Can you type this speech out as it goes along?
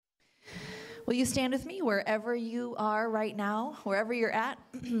Will you stand with me wherever you are right now, wherever you're at?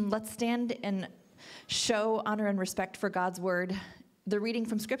 Let's stand and show honor and respect for God's word. The reading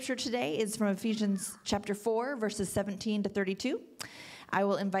from Scripture today is from Ephesians chapter 4, verses 17 to 32. I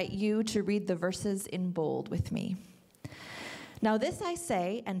will invite you to read the verses in bold with me. Now this I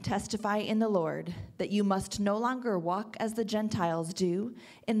say and testify in the Lord, that you must no longer walk as the Gentiles do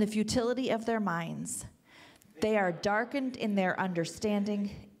in the futility of their minds. They are darkened in their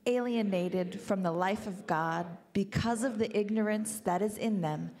understanding, alienated from the life of God because of the ignorance that is in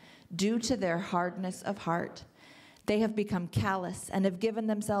them due to their hardness of heart. They have become callous and have given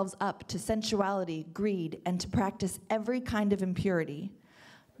themselves up to sensuality, greed, and to practice every kind of impurity.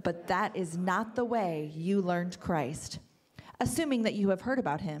 But that is not the way you learned Christ. Assuming that you have heard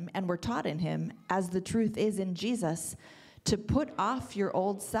about him and were taught in him, as the truth is in Jesus, to put off your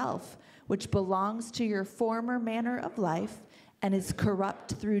old self, which belongs to your former manner of life and is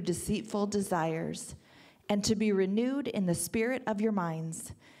corrupt through deceitful desires, and to be renewed in the spirit of your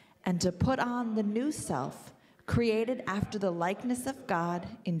minds, and to put on the new self, created after the likeness of God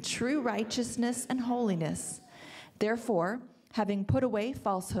in true righteousness and holiness. Therefore, having put away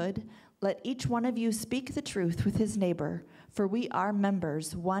falsehood, let each one of you speak the truth with his neighbor, for we are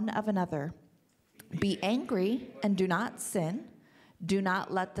members one of another. Be angry and do not sin. Do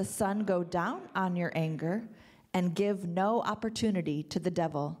not let the sun go down on your anger, and give no opportunity to the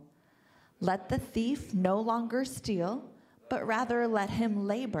devil. Let the thief no longer steal, but rather let him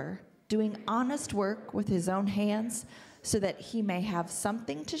labor, doing honest work with his own hands, so that he may have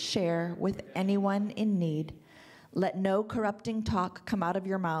something to share with anyone in need. Let no corrupting talk come out of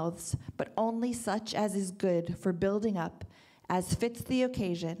your mouths, but only such as is good for building up, as fits the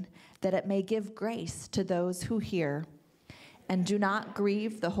occasion, that it may give grace to those who hear. And do not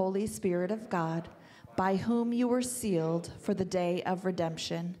grieve the Holy Spirit of God, by whom you were sealed for the day of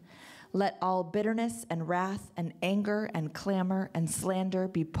redemption. Let all bitterness and wrath and anger and clamor and slander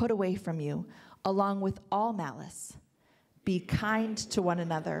be put away from you, along with all malice. Be kind to one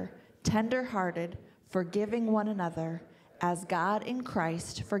another, tender-hearted, forgiving one another, as God in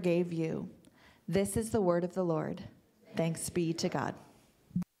Christ forgave you. This is the word of the Lord. Thanks be to God.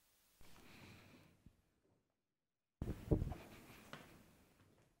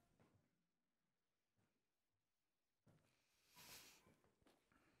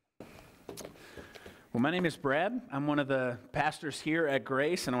 Well, my name is Brad. I'm one of the pastors here at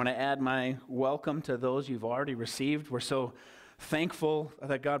Grace, and I want to add my welcome to those you've already received. We're so thankful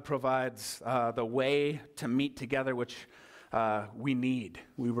that God provides the way to meet together, which we need.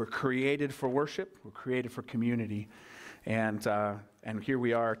 We were created for worship. We're created for community, and here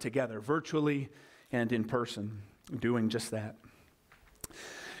we are together, virtually and in person, doing just that.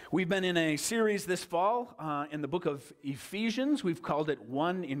 We've been in a series this fall in the book of Ephesians. We've called it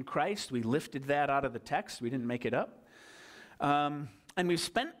One in Christ. We lifted that out of the text. We didn't make it up. And we've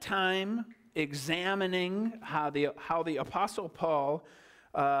spent time examining how the Apostle Paul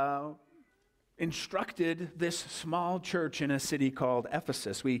instructed this small church in a city called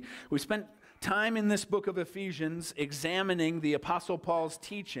Ephesus. We spent time in this book of Ephesians examining the Apostle Paul's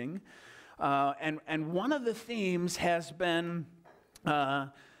teaching. And one of the themes has been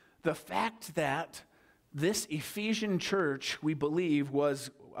the fact that this Ephesian church, we believe, was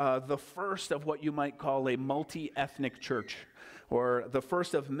the first of what you might call a multi-ethnic church, or the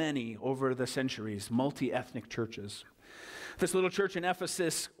first of many over the centuries, multi-ethnic churches. This little church in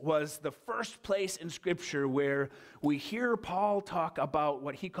Ephesus was the first place in Scripture where we hear Paul talk about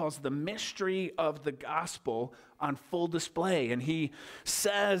what he calls the mystery of the gospel on full display. And he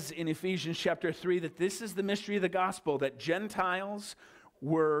says in Ephesians chapter 3 that this is the mystery of the gospel, that Gentiles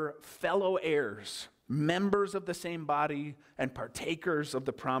were fellow heirs, members of the same body, and partakers of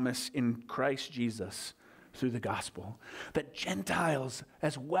the promise in Christ Jesus through the gospel. That Gentiles,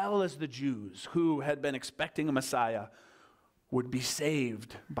 as well as the Jews who had been expecting a Messiah, would be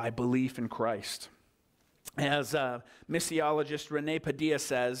saved by belief in Christ. As missiologist Rene Padilla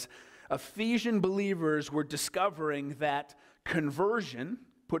says, Ephesian believers were discovering that conversion,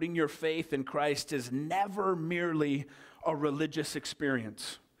 putting your faith in Christ, is never merely a religious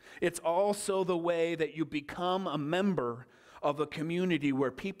experience. It's also the way that you become a member of a community where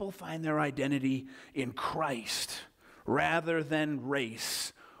people find their identity in Christ rather than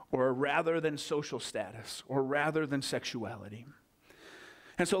race, or rather than social status, or rather than sexuality.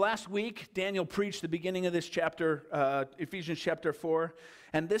 And so last week, Daniel preached the beginning of this chapter, Ephesians chapter 4,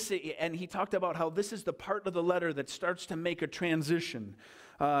 and he talked about how this is the part of the letter that starts to make a transition.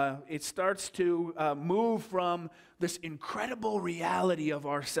 It starts to move from this incredible reality of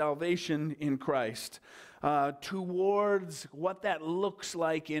our salvation in Christ towards what that looks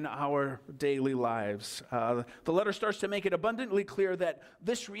like in our daily lives. The letter starts to make it abundantly clear that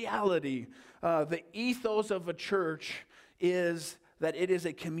this reality, the ethos of a church, is that it is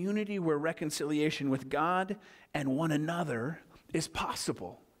a community where reconciliation with God and one another is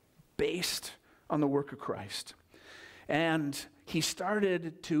possible based on the work of Christ. And he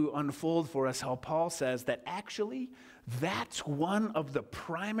started to unfold for us how Paul says that actually that's one of the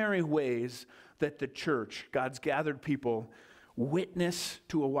primary ways that the church, God's gathered people, witness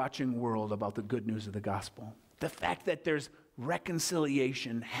to a watching world about the good news of the gospel. The fact that there's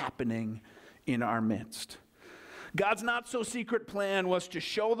reconciliation happening in our midst. God's not-so-secret plan was to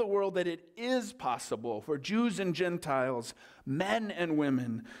show the world that it is possible for Jews and Gentiles, men and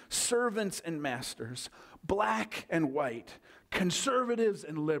women, servants and masters, black and white, conservatives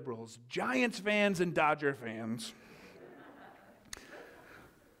and liberals, Giants fans and Dodger fans,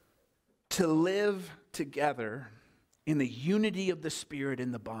 to live together in the unity of the Spirit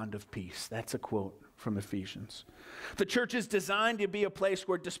in the bond of peace. That's a quote from Ephesians. The church is designed to be a place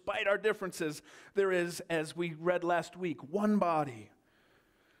where, despite our differences, there is, as we read last week, one body.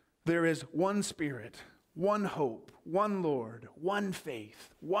 There is one Spirit, one hope, one Lord, one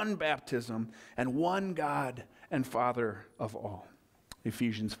faith, one baptism, and one God and Father of all.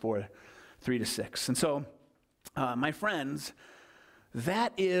 Ephesians 4, 3-6. And so, my friends,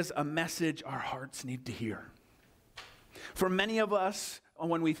 that is a message our hearts need to hear. For many of us,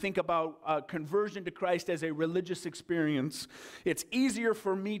 when we think about conversion to Christ as a religious experience, it's easier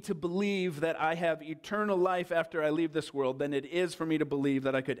for me to believe that I have eternal life after I leave this world than it is for me to believe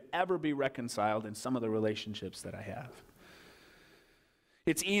that I could ever be reconciled in some of the relationships that I have.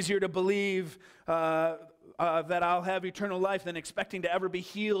 It's easier to believe that I'll have eternal life than expecting to ever be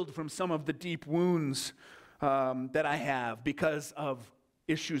healed from some of the deep wounds that I have because of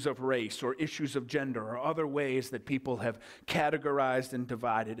issues of race or issues of gender or other ways that people have categorized and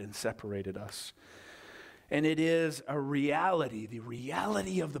divided and separated us. And it is a reality, the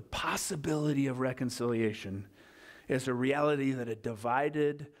reality of the possibility of reconciliation is a reality that a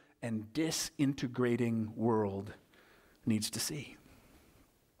divided and disintegrating world needs to see.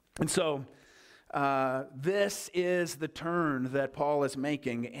 And so this is the turn that Paul is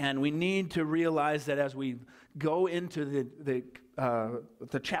making, and we need to realize that as we go into the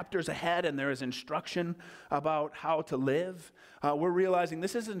chapters ahead and there is instruction about how to live, we're realizing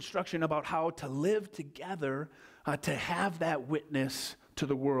this is instruction about how to live together to have that witness to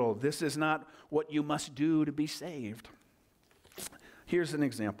the world. This is not what you must do to be saved. Here's an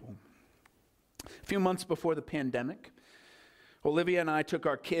example. A few months before the pandemic, Olivia and I took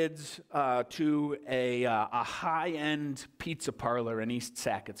our kids to a high-end pizza parlor in East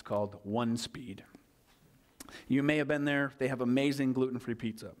Sac. It's called One Speed. You may have been there. They have amazing gluten-free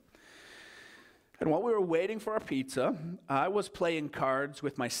pizza. And while we were waiting for our pizza, I was playing cards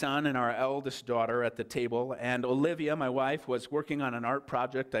with my son and our eldest daughter at the table, and Olivia, my wife, was working on an art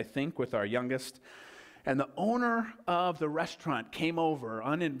project, I think, with our youngest. And the owner of the restaurant came over,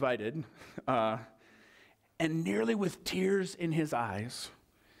 uninvited, and nearly with tears in his eyes,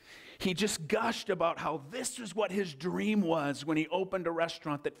 he just gushed about how this was what his dream was when he opened a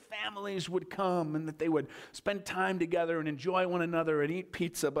restaurant, that families would come and that they would spend time together and enjoy one another and eat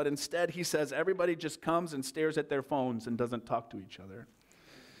pizza. But instead, he says, everybody just comes and stares at their phones and doesn't talk to each other.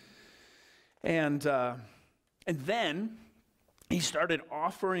 And then he started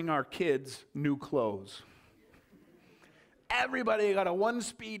offering our kids new clothes. Everybody got a One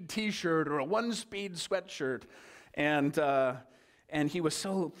Speed t-shirt or a One Speed sweatshirt. And he was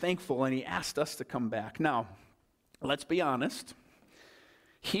so thankful, and he asked us to come back. Now, let's be honest.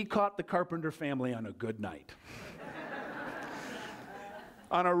 He caught the Carpenter family on a good night.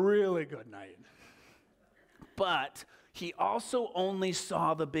 On a really good night. But he also only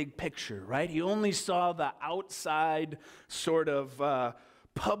saw the big picture, right? He only saw the outside sort of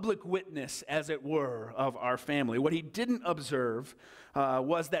public witness, as it were, of our family. What he didn't observe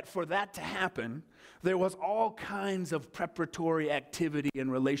was that for that to happen, there was all kinds of preparatory activity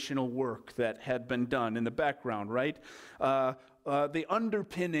and relational work that had been done in the background, right? The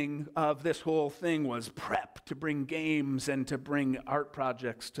underpinning of this whole thing was prep to bring games and to bring art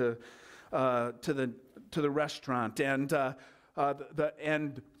projects to the restaurant. And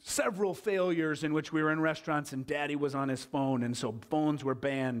and several failures in which we were in restaurants and Daddy was on his phone, and so phones were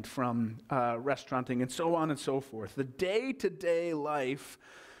banned from restauranting, and so on and so forth. The day-to-day life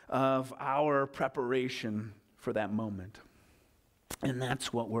of our preparation for that moment. And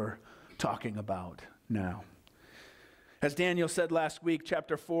that's what we're talking about now. As Daniel said last week,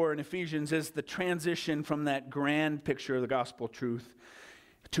 chapter 4 in Ephesians is the transition from that grand picture of the gospel truth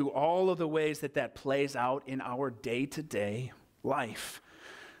to all of the ways that plays out in our day-to-day life.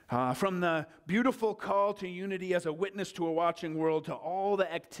 From the beautiful call to unity as a witness to a watching world to all the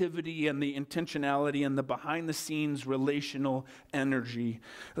activity and the intentionality and the behind-the-scenes relational energy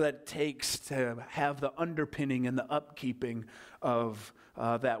that takes to have the underpinning and the upkeeping of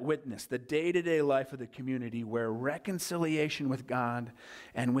that witness. The day-to-day life of the community where reconciliation with God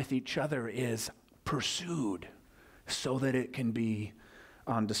and with each other is pursued so that it can be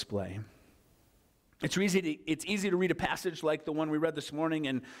on display. It's easy to read a passage like the one we read this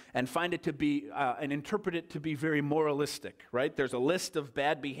morning and find it to be, and interpret it to be very moralistic, right? There's a list of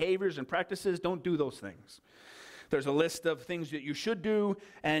bad behaviors and practices. Don't do those things. There's a list of things that you should do,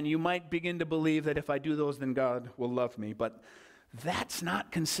 and you might begin to believe that if I do those, then God will love me. But that's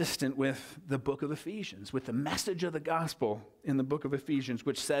not consistent with the book of Ephesians, with the message of the gospel in the book of Ephesians,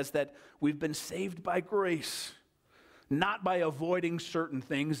 which says that we've been saved by grace. Not by avoiding certain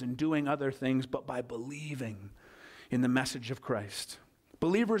things and doing other things, but by believing in the message of Christ.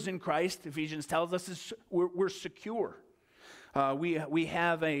 Believers in Christ, Ephesians tells us, we're secure. We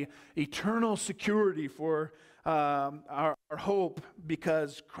have a eternal security for our hope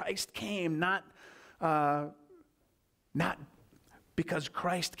because Christ came, not because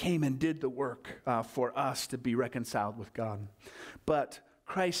Christ came and did the work for us to be reconciled with God, but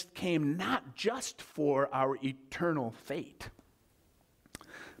Christ came not just for our eternal fate,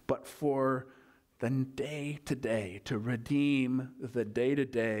 but for the day-to-day, to redeem the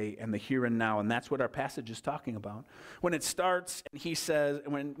day-to-day and the here and now. And that's what our passage is talking about. When it starts, he says,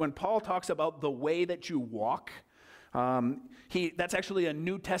 when Paul talks about the way that you walk, that's actually a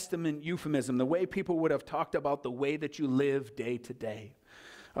New Testament euphemism, the way people would have talked about the way that you live day-to-day.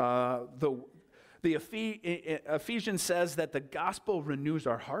 The Ephesians says that the gospel renews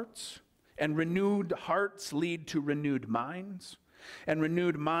our hearts, and renewed hearts lead to renewed minds, and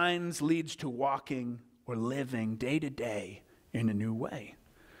renewed minds leads to walking or living day to day in a new way.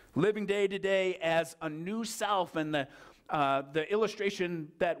 Living day to day as a new self, and the illustration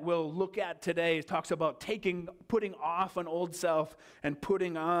that we'll look at today talks about putting off an old self and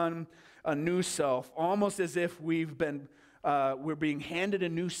putting on a new self, almost as if we're being handed a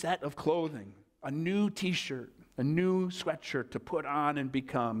new set of clothing. A new t-shirt, a new sweatshirt to put on and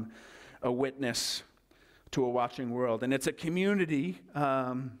become a witness to a watching world. And it's a community.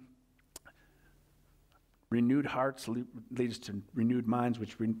 Renewed hearts leads to renewed minds,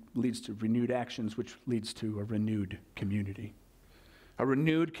 which leads to renewed actions, which leads to a renewed community. A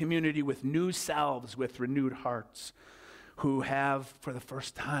renewed community with new selves, with renewed hearts, who have, for the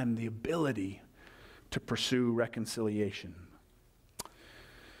first time, the ability to pursue reconciliation.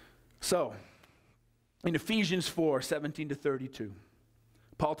 So, in Ephesians 4, 17 to 32,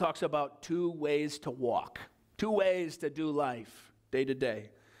 Paul talks about two ways to walk, two ways to do life day to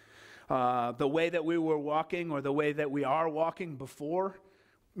day. The way that we were walking or the way that we are walking before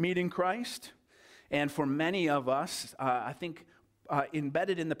meeting Christ. And for many of us, I think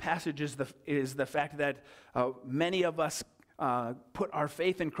embedded in the passage is the fact that many of us put our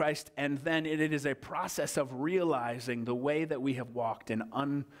faith in Christ, and then it is a process of realizing the way that we have walked and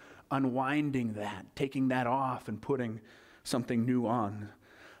unwinding that, taking that off and putting something new on.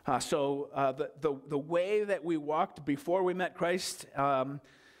 So the way that we walked before we met Christ,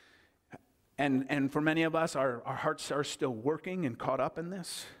 and for many of us, our hearts are still working and caught up in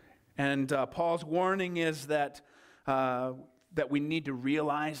this. And Paul's warning is that we need to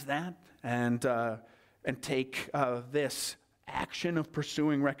realize that and take this action of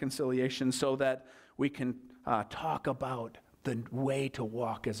pursuing reconciliation so that we can talk about the way to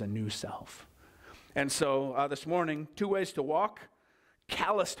walk as a new self. And so this morning, two ways to walk: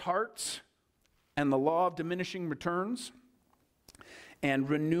 calloused hearts and the law of diminishing returns, and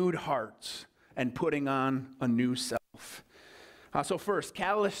renewed hearts and putting on a new self. So first,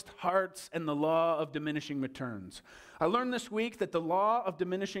 calloused hearts and the law of diminishing returns. I learned this week that the law of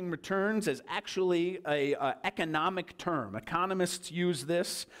diminishing returns is actually an economic term. Economists use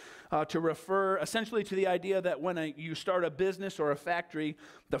this to refer essentially to the idea that when you start a business or a factory,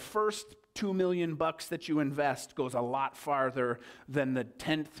 the first $2 million that you invest goes a lot farther than the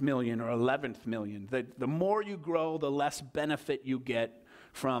 10th million or 11th million. The more you grow, the less benefit you get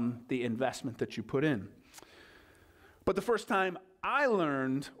from the investment that you put in. But the first time I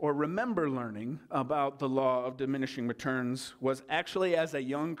learned or remember learning about the law of diminishing returns was actually as a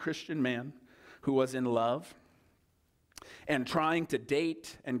young Christian man who was in love and trying to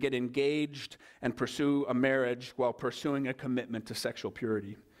date and get engaged and pursue a marriage while pursuing a commitment to sexual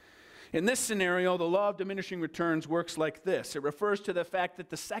purity. In this scenario, the law of diminishing returns works like this. It refers to the fact that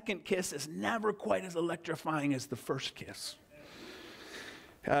the second kiss is never quite as electrifying as the first kiss.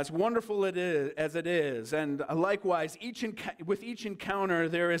 As wonderful as it is, and likewise, with each encounter,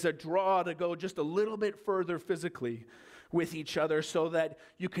 there is a draw to go just a little bit further physically with each other so that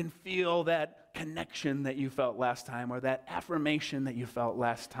you can feel that connection that you felt last time, or that affirmation that you felt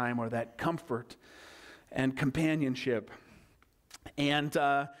last time, or that comfort and companionship. And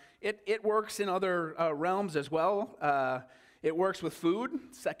it works in other realms as well. It works with food.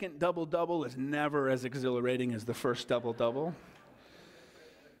 Second double-double is never as exhilarating as the first double-double.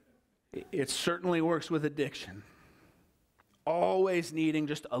 It certainly works with addiction. Always needing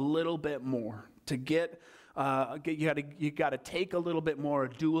just a little bit more to get you got to take a little bit more,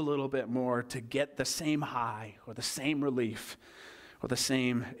 do a little bit more to get the same high or the same relief or the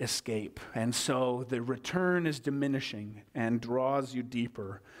same escape. And so the return is diminishing and draws you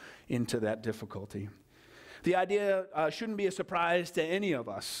deeper into that difficulty. The idea shouldn't be a surprise to any of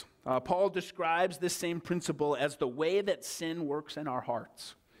us. Paul describes this same principle as the way that sin works in our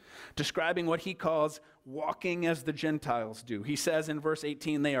hearts, describing what he calls walking as the Gentiles do. He says in verse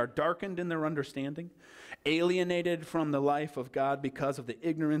 18, they are darkened in their understanding, alienated from the life of God because of the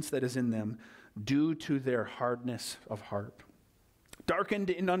ignorance that is in them due to their hardness of heart. Darkened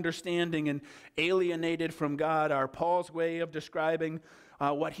in understanding and alienated from God are Paul's way of describing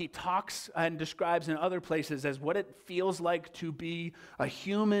what he talks and describes in other places as what it feels like to be a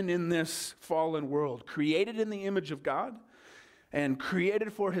human in this fallen world, created in the image of God and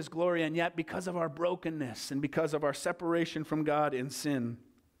created for his glory, and yet because of our brokenness and because of our separation from God in sin,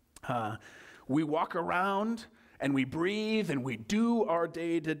 we walk around and we breathe and we do our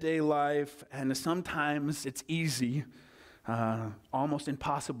day-to-day life, and sometimes it's easy, almost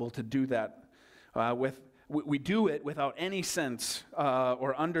impossible to do that. We do it without any sense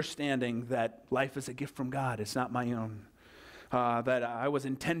or understanding that life is a gift from God. It's not my own. That I was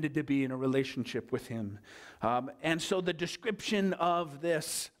intended to be in a relationship with him. And so the description of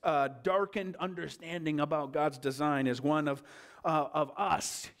this darkened understanding about God's design is one of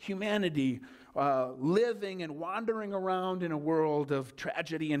us, humanity, living and wandering around in a world of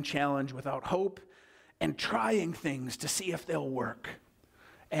tragedy and challenge without hope, and trying things to see if they'll work,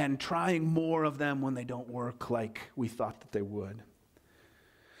 and trying more of them when they don't work like we thought that they would.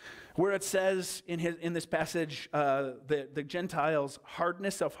 Where it says in this passage, the Gentiles'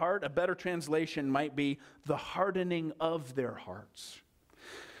 hardness of heart, a better translation might be the hardening of their hearts.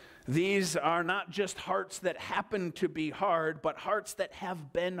 These are not just hearts that happen to be hard, but hearts that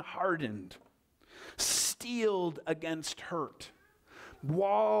have been hardened, steeled against hurt,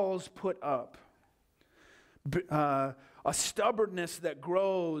 walls put up, a stubbornness that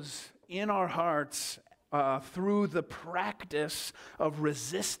grows in our hearts through the practice of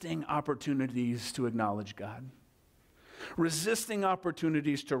resisting opportunities to acknowledge God, resisting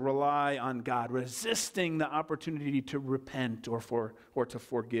opportunities to rely on God, resisting the opportunity to repent or to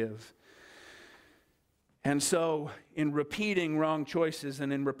forgive. And so, in repeating wrong choices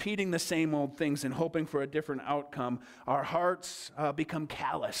and in repeating the same old things and hoping for a different outcome, our hearts become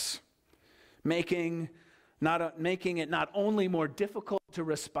callous, making it not only more difficult to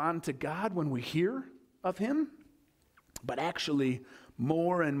respond to God when we hear of him, but actually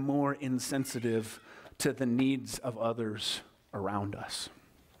more and more insensitive to the needs of others around us.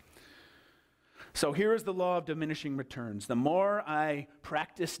 So here is the law of diminishing returns. The more I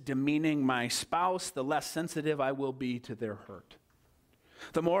practice demeaning my spouse, the less sensitive I will be to their hurt.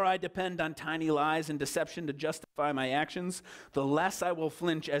 The more I depend on tiny lies and deception to justify my actions, the less I will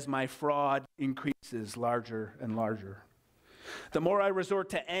flinch as my fraud increases larger and larger. The more I resort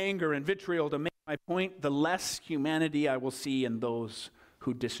to anger and vitriol to make my point, the less humanity I will see in those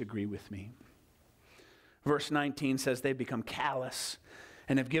who disagree with me. Verse 19 says they become callous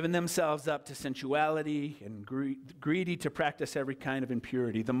and have given themselves up to sensuality and greedy to practice every kind of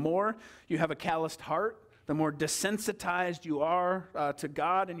impurity. The more you have a calloused heart, the more desensitized you are to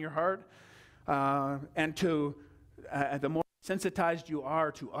God in your heart, and the more sensitized you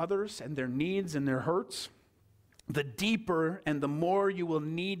are to others and their needs and their hurts, the deeper and the more you will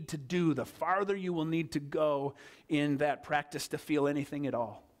need to do, the farther you will need to go in that practice to feel anything at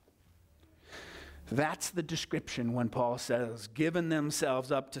all. That's the description when Paul says, given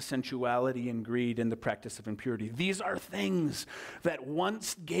themselves up to sensuality and greed and the practice of impurity. These are things that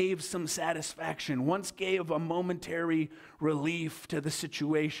once gave some satisfaction, once gave a momentary relief to the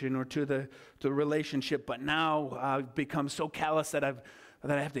situation or to the relationship, but now I've become so callous that I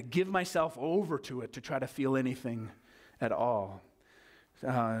have to give myself over to it to try to feel anything at all,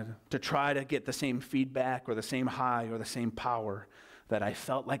 to try to get the same feedback or the same high or the same power that I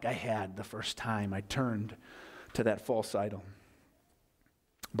felt like I had the first time I turned to that false idol.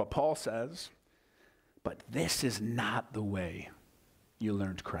 But Paul says, but this is not the way you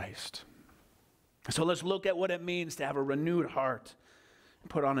learned Christ. So let's look at what it means to have a renewed heart and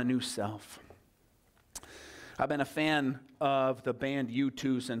put on a new self. I've been a fan of the band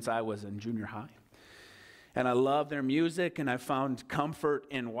U2 since I was in junior high. And I love their music, and I found comfort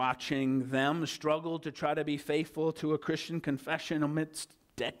in watching them struggle to try to be faithful to a Christian confession amidst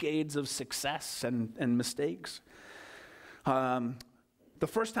decades of success and mistakes. The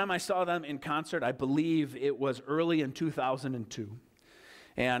first time I saw them in concert, I believe it was early in 2002.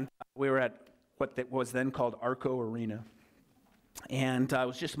 And we were at what was then called Arco Arena. And it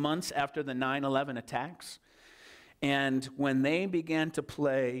was just months after the 9/11 attacks. And when they began to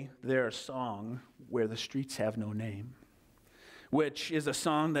play their song, Where the Streets Have No Name, which is a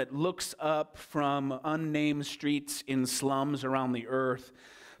song that looks up from unnamed streets in slums around the earth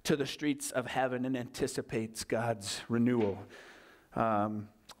to the streets of heaven and anticipates God's renewal.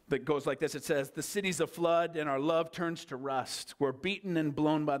 That goes like this. It says, the city's a flood and our love turns to rust. We're beaten and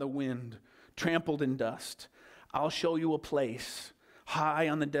blown by the wind, trampled in dust. I'll show you a place high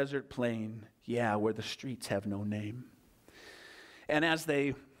on the desert plain, yeah, where the streets have no name. And as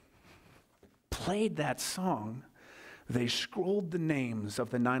they played that song, they scrolled the names of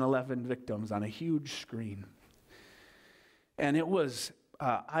the 9/11 victims on a huge screen. And it was,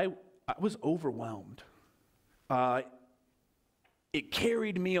 I was overwhelmed. It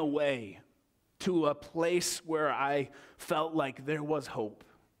carried me away to a place where I felt like there was hope.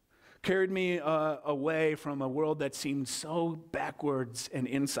 Carried me away from a world that seemed so backwards and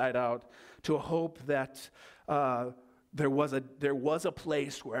inside out to a hope that there was a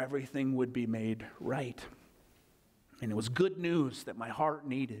place where everything would be made right. And it was good news that my heart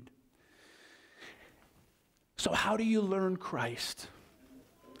needed. So how do you learn Christ?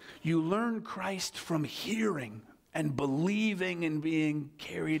 You learn Christ from hearing and believing and being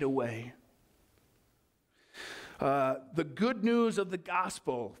carried away. The good news of the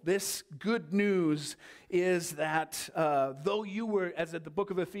gospel, this good news is that though you were, as the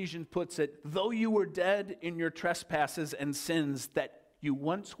book of Ephesians puts it, though you were dead in your trespasses and sins that you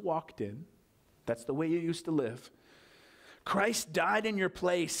once walked in, that's the way you used to live, Christ died in your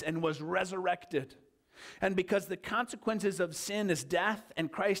place and was resurrected. And because the consequences of sin is death,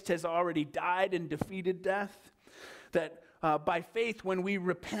 and Christ has already died and defeated death, that by faith when we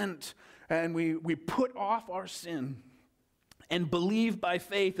repent, and we put off our sin and believe by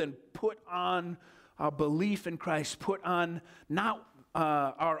faith and put on our belief in Christ, put on not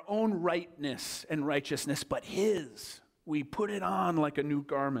our own rightness and righteousness, but His. We put it on like a new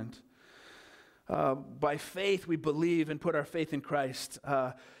garment. By faith we believe and put our faith in Christ.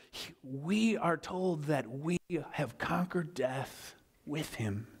 We are told that we have conquered death with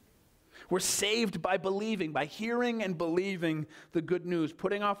Him. We're saved by believing, by hearing and believing the good news,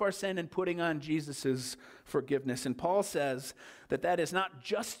 putting off our sin and putting on Jesus' forgiveness. And Paul says that that is not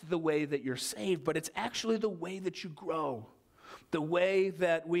just the way that you're saved, but it's actually the way that you grow, the way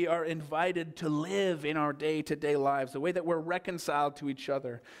that we are invited to live in our day-to-day lives, the way that we're reconciled to each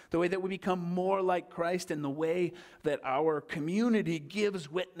other, the way that we become more like Christ, and the way that our community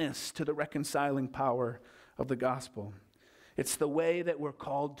gives witness to the reconciling power of the gospel. It's the way that we're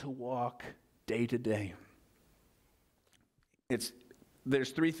called to walk day to day.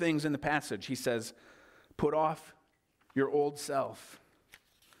 There's three things in the passage. He says, put off your old self,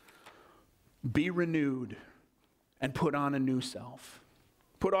 be renewed, and put on a new self.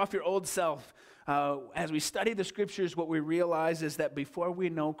 Put off your old self. As we study the scriptures, what we realize is that before we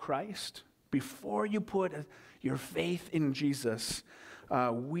know Christ, before you put your faith in Jesus,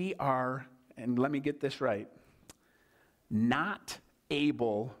 we are, and let me get this right, not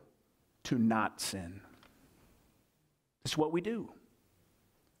able to not sin. It's what we do.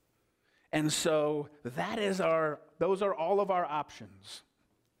 And so those are all of our options.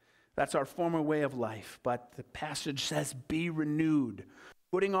 That's our former way of life. But the passage says, be renewed.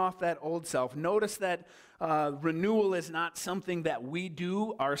 putting off that old self. Notice that renewal is not something that we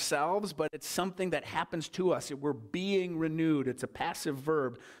do ourselves, but it's something that happens to us. We're being renewed. It's a passive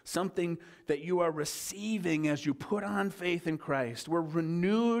verb, something that you are receiving as you put on faith in Christ. We're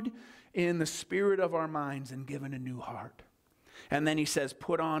renewed in the spirit of our minds and given a new heart. And then he says,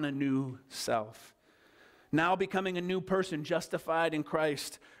 put on a new self. Now becoming a new person, justified in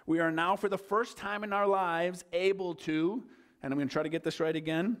Christ, we are now for the first time in our lives able to, and I'm going to try to get this right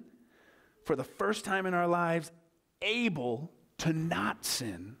again, for the first time in our lives, able to not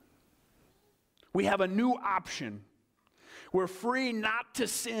sin. We have a new option. We're free not to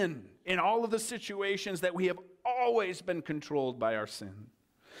sin in all of the situations that we have always been controlled by our sin.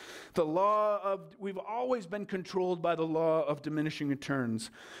 We've always been controlled by the law of diminishing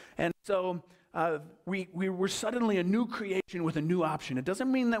returns. And so we were suddenly a new creation with a new option. It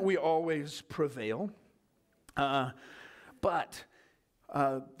doesn't mean that we always prevail, but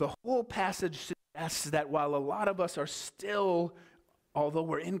the whole passage suggests that while a lot of us are still, although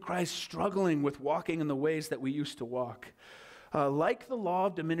we're in Christ, struggling with walking in the ways that we used to walk, like the law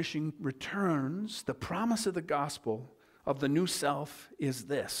of diminishing returns, the promise of the gospel of the new self is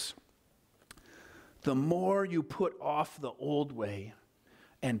this: the more you put off the old way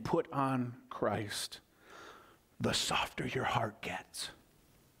and put on Christ, the softer your heart gets,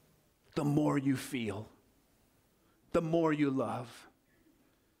 the more you feel, the more you love,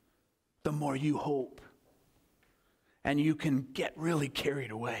 the more you hope, and you can get really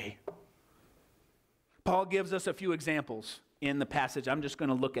carried away. Paul gives us a few examples in the passage. I'm just going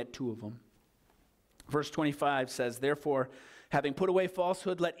to look at two of them. Verse 25 says, therefore, having put away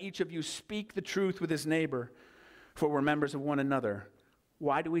falsehood, let each of you speak the truth with his neighbor, for we're members of one another.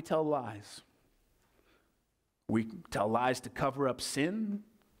 Why do we tell lies? We tell lies to cover up sin,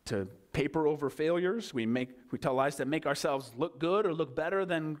 to paper over failures. We tell lies to make ourselves look good or look better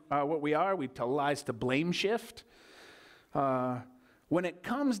than what we are. We tell lies to blame shift. When it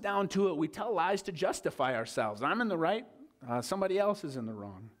comes down to it, we tell lies to justify ourselves. I'm in the right, somebody else is in the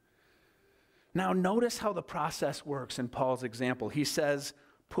wrong. Now notice how the process works in Paul's example. He says,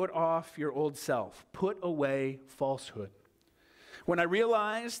 put off your old self, put away falsehood. When I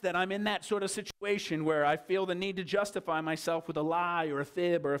realize that I'm in that sort of situation where I feel the need to justify myself with a lie or a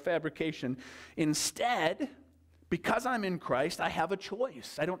fib or a fabrication, instead, because I'm in Christ, I have a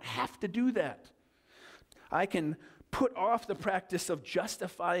choice. I don't have to do that. I can put off the practice of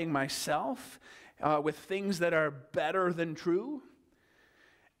justifying myself with things that are better than true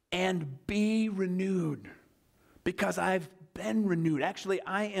and be renewed, because I've been renewed. Actually,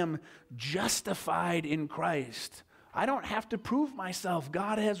 I am justified in Christ. I don't have to prove myself.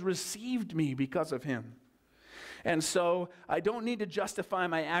 God has received me because of him. And so I don't need to justify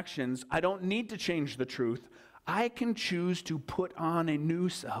my actions. I don't need to change the truth. I can choose to put on a new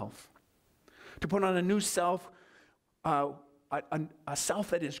self. To put on a new self, a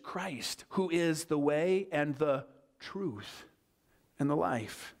self that is Christ, who is the way and the truth and the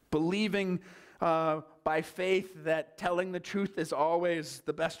life. Believing by faith that telling the truth is always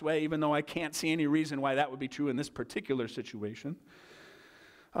the best way, even though I can't see any reason why that would be true in this particular situation.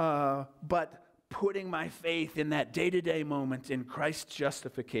 But putting my faith in that day-to-day moment in Christ's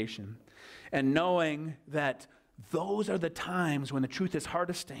justification, and knowing that those are the times when the truth is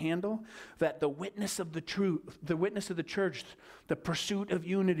hardest to handle, that the witness of the truth, the witness of the church, the pursuit of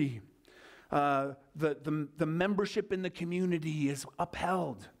unity, the membership in the community is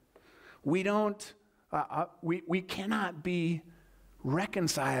upheld. We cannot be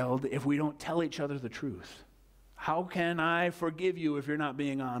reconciled if we don't tell each other the truth. How can I forgive you if you're not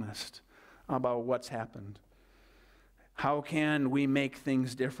being honest about what's happened? How can we make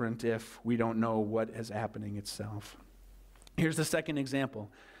things different if we don't know what is happening itself? Here's the second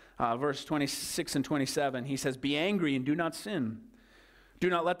example. Verse 26 and 27, he says, be angry and do not sin. Do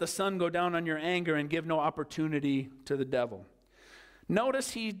not let the sun go down on your anger and give no opportunity to the devil.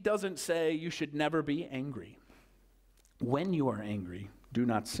 Notice he doesn't say you should never be angry. When you are angry, do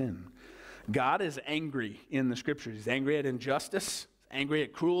not sin. God is angry in the scriptures. He's angry at injustice, angry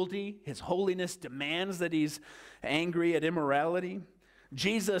at cruelty. His holiness demands that he's angry at immorality.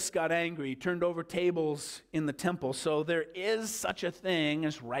 Jesus got angry, turned over tables in the temple. So there is such a thing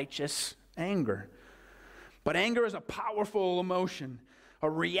as righteous anger. But anger is a powerful emotion, a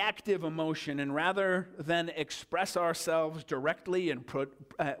reactive emotion, and rather than express ourselves directly and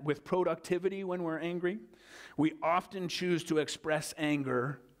with productivity when we're angry, we often choose to express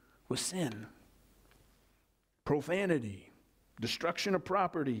anger with sin, profanity, destruction of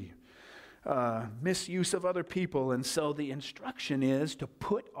property, misuse of other people. And so the instruction is to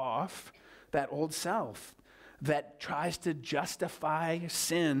put off that old self, that tries to justify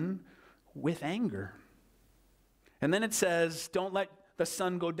sin with anger. And then it says, don't let the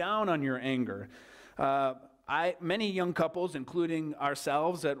sun go down on your anger. Many young couples, including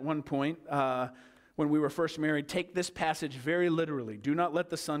ourselves at one point, when we were first married, take this passage very literally. Do not let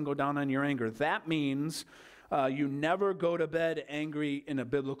the sun go down on your anger. That means you never go to bed angry in a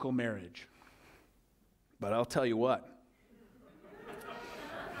biblical marriage. But I'll tell you what.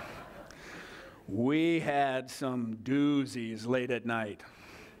 We had some doozies late at night.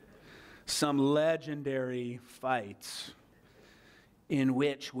 Some legendary fights in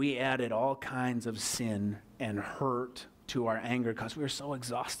which we added all kinds of sin and hurt to our anger because we were so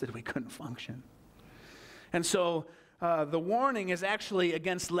exhausted we couldn't function. And so the warning is actually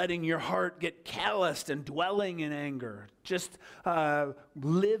against letting your heart get calloused and dwelling in anger, just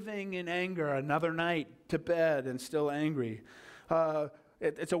living in anger another night to bed and still angry.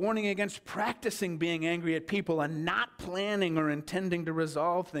 It's a warning against practicing being angry at people and not planning or intending to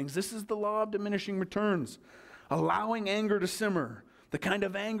resolve things. This is the law of diminishing returns, allowing anger to simmer, the kind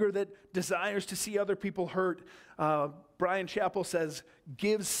of anger that desires to see other people hurt. Brian Chappell says,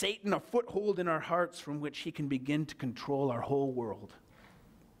 gives Satan a foothold in our hearts from which he can begin to control our whole world.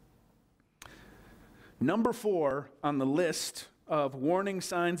 Number 4 on the list of warning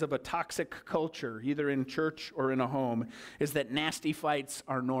signs of a toxic culture, either in church or in a home, is that nasty fights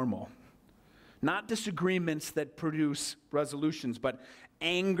are normal. Not disagreements that produce resolutions, but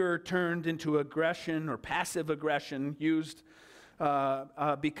anger turned into aggression or passive aggression used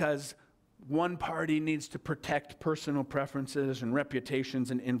because one party needs to protect personal preferences and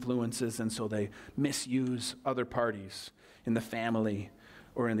reputations and influences, and so they misuse other parties in the family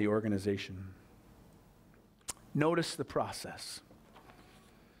or in the organization. Notice the process.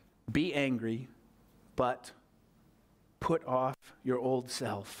 Be angry, but put off your old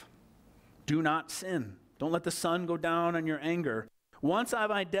self. Do not sin. Don't let the sun go down on your anger. Once I've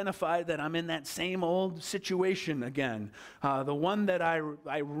identified that I'm in that same old situation again, the one that I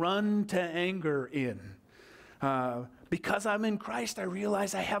run to anger in, because I'm in Christ, I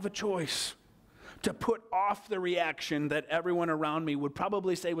realize I have a choice to put off the reaction that everyone around me would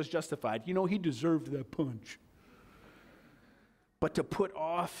probably say was justified. You know, he deserved that punch. But to put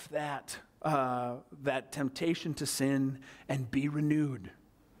off that temptation to sin and be renewed.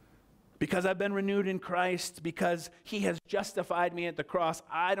 Because I've been renewed in Christ, because he has justified me at the cross,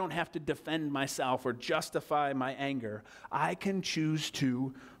 I don't have to defend myself or justify my anger. I can choose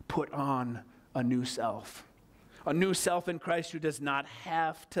to put on a new self. A new self in Christ who does not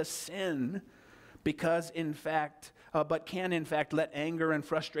have to sin, because in fact, but can in fact let anger and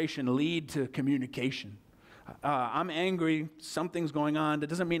frustration lead to communication. I'm angry, something's going on. That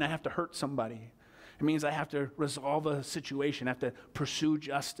doesn't mean I have to hurt somebody. It means I have to resolve a situation. I have to pursue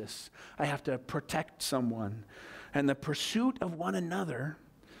justice. I have to protect someone. And the pursuit of one another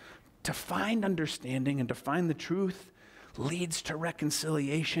to find understanding and to find the truth leads to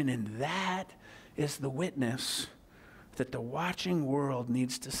reconciliation. And that is the witness that the watching world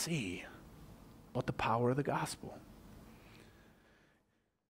needs to see about the power of the gospel.